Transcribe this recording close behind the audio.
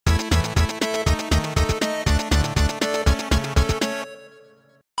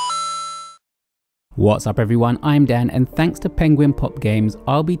What's up everyone, I'm Dan, and thanks to Penguin Pop Games,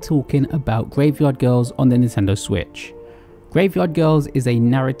 I'll be talking about Graveyard Girls on the Nintendo Switch. Graveyard Girls is a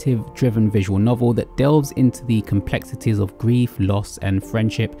narrative-driven visual novel that delves into the complexities of grief, loss, and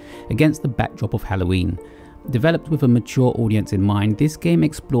friendship against the backdrop of Halloween. Developed with a mature audience in mind, this game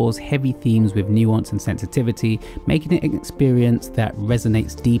explores heavy themes with nuance and sensitivity, making it an experience that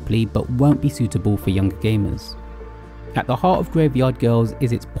resonates deeply but won't be suitable for younger gamers. At the heart of Graveyard Girls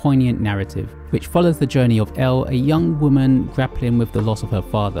is its poignant narrative, which follows the journey of Elle, a young woman grappling with the loss of her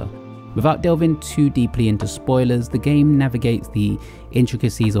father. Without delving too deeply into spoilers, the game navigates the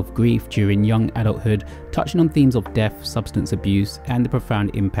intricacies of grief during young adulthood, touching on themes of death, substance abuse, and the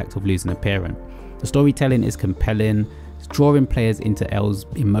profound impact of losing a parent. The storytelling is compelling, drawing players into Elle's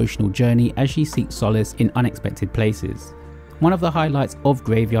emotional journey as she seeks solace in unexpected places. One of the highlights of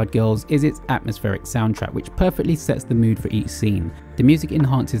Graveyard Girls is its atmospheric soundtrack, which perfectly sets the mood for each scene. The music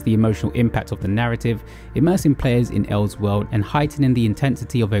enhances the emotional impact of the narrative, immersing players in Elle's world and heightening the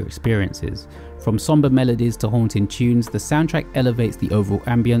intensity of their experiences. From somber melodies to haunting tunes, the soundtrack elevates the overall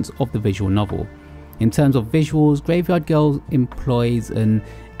ambience of the visual novel. In terms of visuals, Graveyard Girls employs an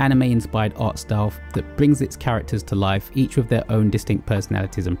anime-inspired art style that brings its characters to life, each with their own distinct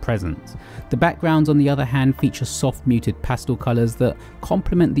personalities and presence. The backgrounds, on the other hand, feature soft muted pastel colours that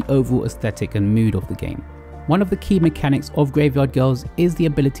complement the overall aesthetic and mood of the game. One of the key mechanics of Graveyard Girls is the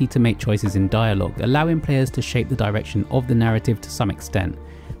ability to make choices in dialogue, allowing players to shape the direction of the narrative to some extent.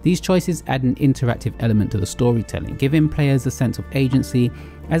 These choices add an interactive element to the storytelling, giving players a sense of agency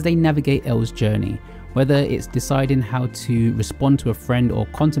as they navigate Elle's journey. Whether it's deciding how to respond to a friend or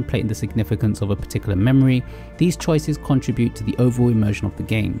contemplating the significance of a particular memory, these choices contribute to the overall immersion of the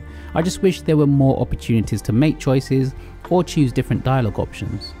game. I just wish there were more opportunities to make choices or choose different dialogue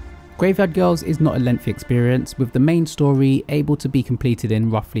options. Graveyard Girls is not a lengthy experience, with the main story able to be completed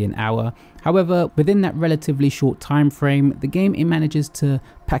in roughly an hour. However, within that relatively short time frame, the game manages to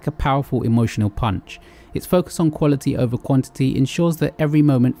pack a powerful emotional punch. Its focus on quality over quantity ensures that every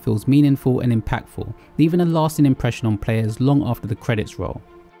moment feels meaningful and impactful, leaving a lasting impression on players long after the credits roll.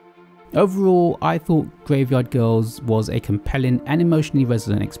 Overall, I thought Graveyard Girls was a compelling and emotionally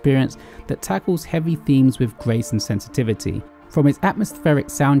resonant experience that tackles heavy themes with grace and sensitivity. From its atmospheric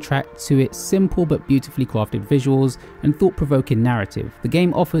soundtrack to its simple but beautifully crafted visuals and thought-provoking narrative, the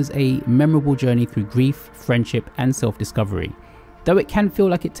game offers a memorable journey through grief, friendship, and self-discovery. Though it can feel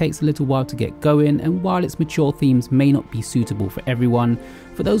like it takes a little while to get going, and while its mature themes may not be suitable for everyone,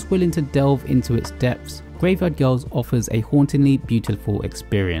 for those willing to delve into its depths, Graveyard Girls offers a hauntingly beautiful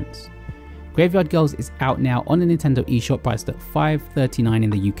experience. Graveyard Girls is out now on the Nintendo eShop, priced at $5.39 in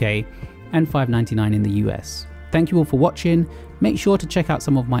the UK and $5.99 in the US. Thank you all for watching. Make sure to check out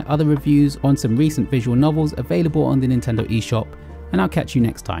some of my other reviews on some recent visual novels available on the Nintendo eShop, and I'll catch you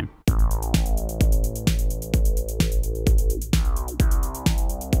next time.